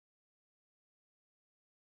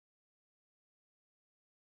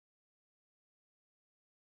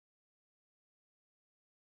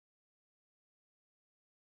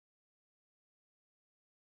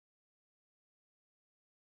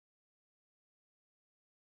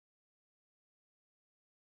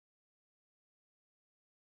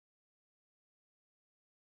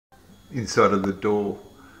inside of the door,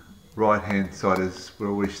 right hand side is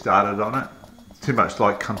where we started on it. Too much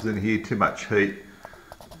light comes in here, too much heat,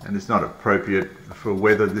 and it's not appropriate for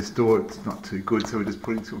weather. This door, it's not too good, so we're just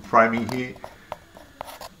putting some framing here,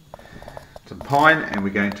 some pine, and we're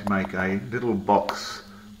going to make a little box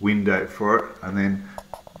window for it and then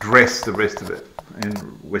dress the rest of it in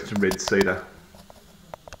Western red cedar.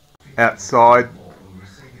 Outside,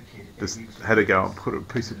 just had to go and put a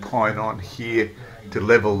piece of pine on here to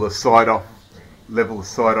level the side off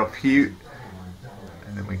here,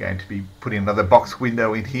 and then we're going to be putting another box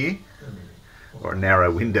window in here, or a narrow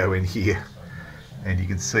window in here, and you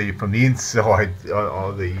can see from the inside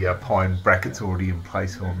the pine brackets already in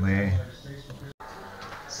place on there.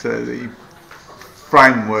 So the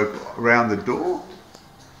framework around the door,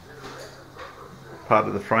 part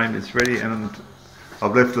of the frame is ready, and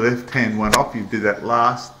I've left the left hand one off. You do that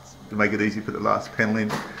last to make it easy for the last panel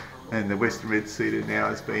in, and the Western red cedar now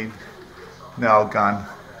has been nail gun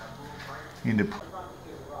into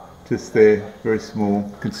just there, very small,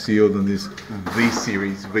 concealed in this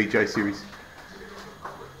VJ series,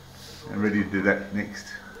 and ready to do that next.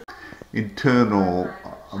 Internal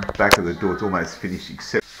back of the door, it's almost finished,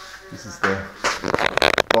 except this is the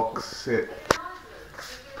box set.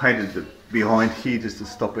 Painted it behind here just to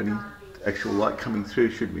stop any actual light coming through,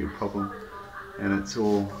 shouldn't be a problem. And it's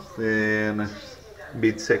all there in the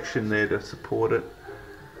midsection there to support it.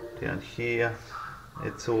 Down here,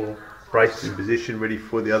 it's all braced in position, ready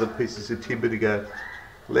for the other pieces of timber to go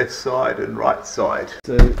left side and right side.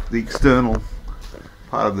 So the external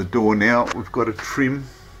part of the door now, we've got a trim,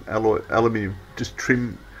 aluminium, just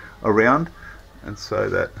trim around, and so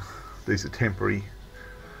that these are temporary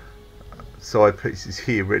side pieces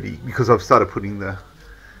here ready, because I've started putting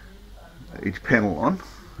each panel on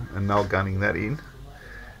and nail gunning that in,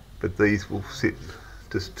 but these will sit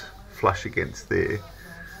just flush against there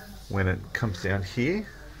when it comes down here.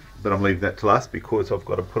 But I'm leaving that to last because I've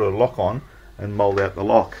got to put a lock on and mould out the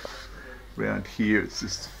lock. Around here it's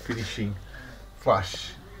just finishing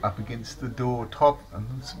flush up against the door top and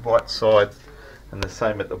it's right side, and the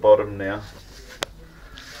same at the bottom now.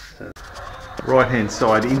 So right hand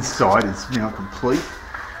side inside is now complete.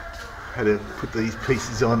 Had to put these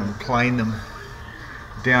pieces on and plane them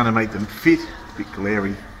down and make them fit. A bit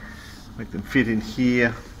glary. Make them fit in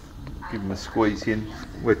here, give them a squeeze in.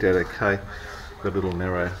 Worked out okay. Got a little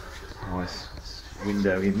narrow, nice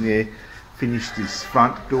window in there. Finished this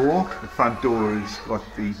front door. The front door has got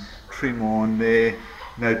the trim on there.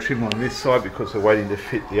 No trim on this side because we're waiting to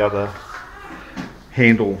fit the other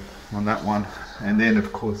handle on that one. And then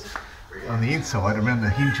of course on the inside around the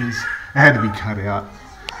hinges, they had to be cut out,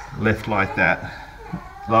 left like that.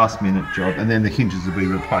 Last minute job, and then the hinges will be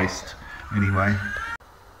replaced anyway.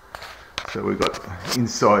 So we've got the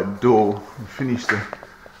inside door. We finished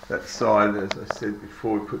that side, as I said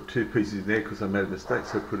before. We put two pieces in there because I made a mistake,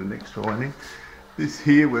 so I put an extra one in. This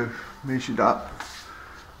here we've measured up.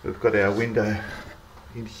 We've got our window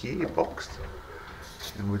in here boxed,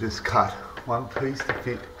 and we'll just cut one piece to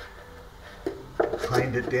fit.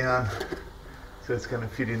 Planed it down so it's going to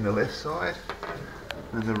fit in the left side,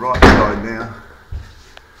 and the right side now.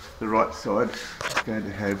 The right side is going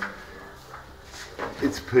to have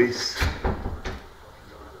its piece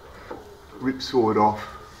rip sawed off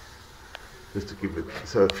just to give it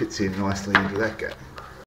so it fits in nicely into that gap.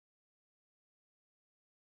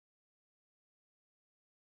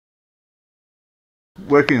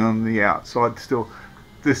 Working on the outside still,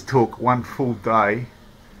 this took one full day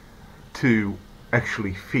to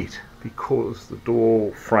actually fit because the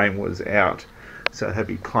door frame was out. So it had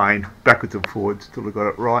to be planed backwards and forwards till I got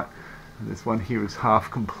it right. And this one here is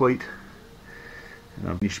half complete. And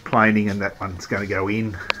I've finished planing, and that one's going to go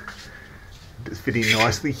in. Just fitting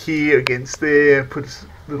nicely here against there. Put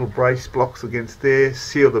little brace blocks against there.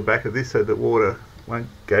 Seal the back of this so that water won't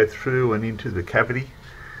go through and into the cavity.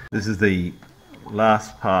 This is the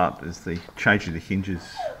last part, is the changing the hinges,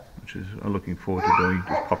 which is I'm looking forward to doing.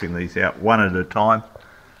 Just popping these out one at a time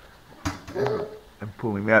and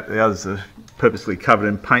pulling them out. The others are purposely covered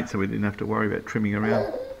in paint so we didn't have to worry about trimming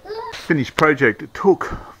around. Finished project. It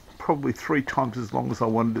took probably 3 times as long as I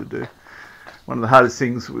wanted to do. One of the hardest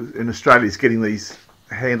things in Australia is getting these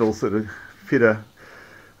handles that fit a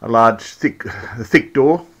large thick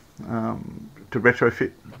door to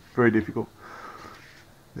retrofit. Very difficult.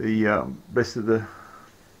 The rest of the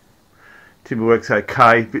timber works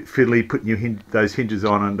okay, a bit fiddly, putting those hinges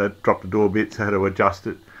on, and they dropped the door a bit, so I had to adjust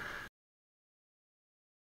it.